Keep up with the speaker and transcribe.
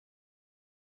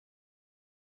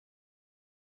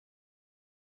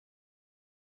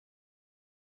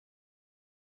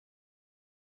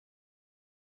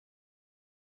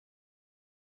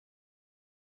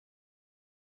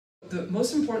the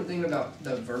most important thing about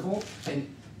the verbal, and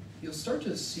you'll start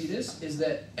to see this, is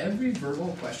that every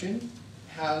verbal question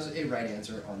has a right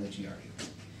answer on the GRE.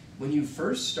 When you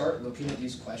first start looking at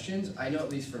these questions, I know at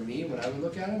least for me, when I would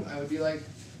look at them, I would be like,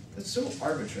 that's so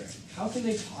arbitrary. How can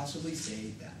they possibly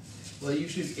say that? Well, you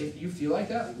should, if you feel like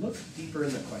that, look deeper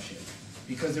in the question.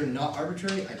 Because they're not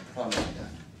arbitrary, I promise you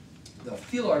that. They'll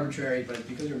feel arbitrary, but it's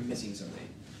because you're missing something.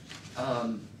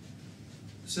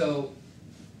 So,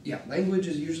 yeah, language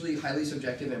is usually highly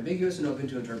subjective, ambiguous, and open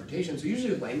to interpretation. So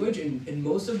usually with language, in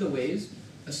most of the ways,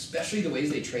 especially the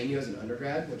ways they train you as an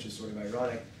undergrad, which is sort of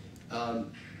ironic,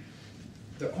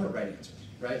 there aren't right answers,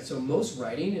 right? So most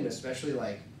writing, and especially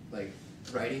like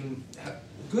writing,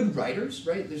 good writers,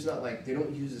 right? There's not like, they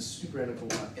don't use this super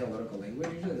analytical language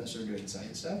usually unless they're doing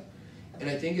science stuff. And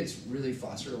I think it's really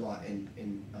fostered a lot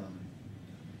in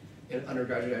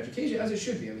undergraduate education, as it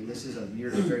should be. I mean, this is a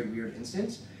weird, very weird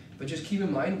instance. But just keep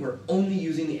in mind, we're only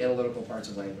using the analytical parts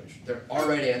of language. There are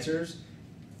right answers.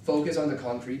 Focus on the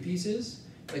concrete pieces.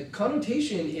 Like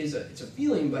connotation is it's a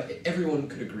feeling, but everyone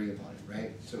could agree upon it,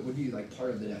 right? So it would be like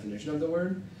part of the definition of the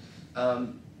word.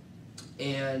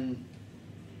 And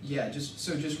yeah,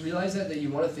 just realize that you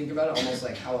want to think about it almost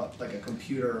like how a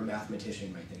computer or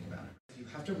mathematician might think about it. You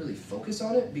have to really focus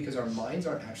on it because our minds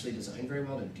aren't actually designed very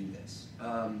well to do this.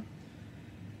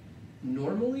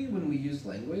 Normally, when we use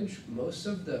language, most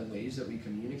of the ways that we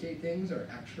communicate things are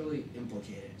actually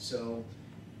implicated. So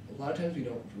a lot of times we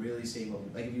don't really say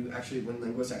what, like if you actually, when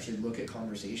linguists actually look at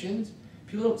conversations,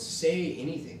 people don't say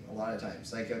anything a lot of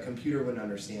times. Like a computer wouldn't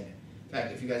understand it. In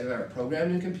fact, if you guys have ever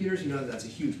programmed in computers, you know that that's a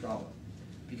huge problem.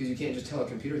 Because you can't just tell a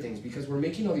computer things, because we're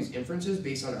making all these inferences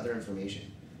based on other information,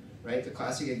 right? The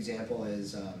classic example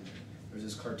is, there's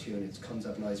this cartoon, it comes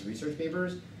up in all these research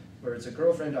papers, where it's a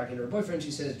girlfriend talking to her boyfriend,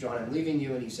 she says, John, I'm leaving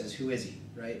you, and he says, who is he,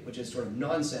 right? Which is sort of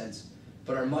nonsense,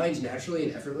 but our minds naturally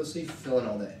and effortlessly fill in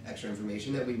all the extra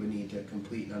information that we would need to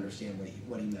complete and understand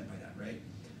what he meant by that,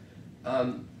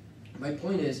 right? My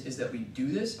point is that we do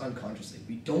this unconsciously.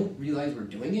 We don't realize we're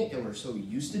doing it, and we're so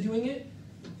used to doing it,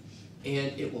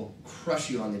 and it will crush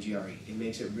you on the GRE. It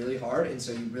makes it really hard, and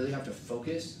so you really have to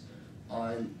focus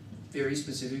on very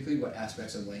specifically what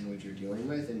aspects of language you're dealing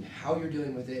with and how you're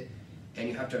dealing with it, and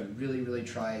you have to really, really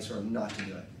try sort of not to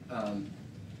do it.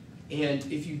 And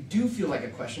if you do feel like a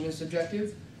question is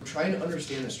subjective, try and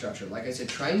understand the structure. Like I said,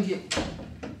 try and get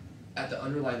at the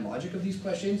underlying logic of these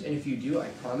questions, and if you do, I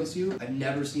promise you, I've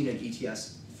never seen an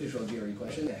ETS official GRE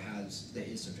question that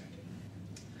is subjective.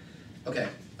 Okay,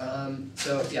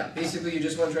 so yeah, basically you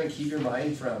just want to try and keep your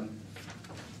mind from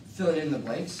filling in the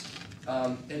blanks.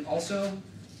 And also,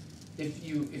 if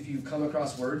you come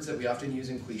across words that we often use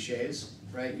in cliches,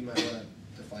 right, you might want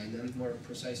to define them more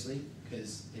precisely,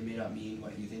 because they may not mean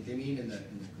what you think they mean in the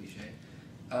cliche.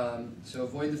 So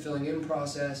avoid the filling in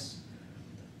process.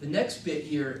 The next bit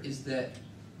here is that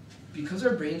because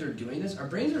our brains are doing this, our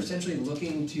brains are essentially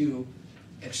looking to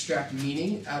extract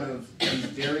meaning out of these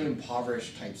very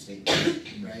impoverished type statements,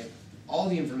 right? All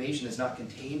the information is not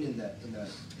contained in the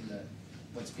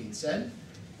what's being said,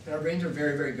 and our brains are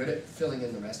very, very good at filling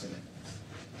in the rest of it.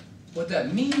 What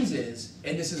that means is,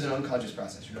 and this is an unconscious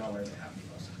process, you're not aware of it happening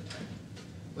most of the time.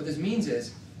 What this means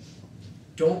is,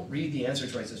 don't read the answer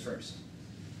choices first.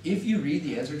 If you read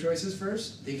the answer choices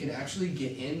first, they can actually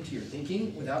get into your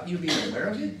thinking without you being aware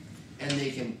of it, and they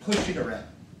can push it around,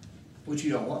 which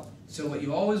you don't want. So what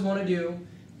you always want to do,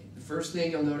 the first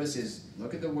thing you'll notice is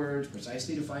look at the words,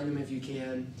 precisely define them if you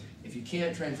can. If you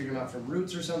can't, try and figure them out from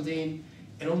roots or something,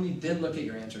 and only then look at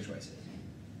your answer choices.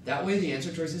 That way the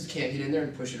answer choices can't get in there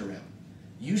and push it around.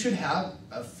 You should have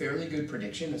a fairly good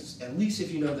prediction, at least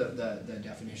if you know the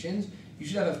definitions, you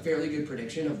should have a fairly good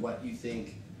prediction of what you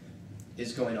think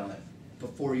is going on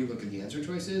before you look at the answer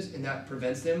choices, and that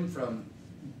prevents them from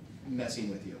messing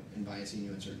with you and biasing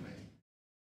you in certain ways.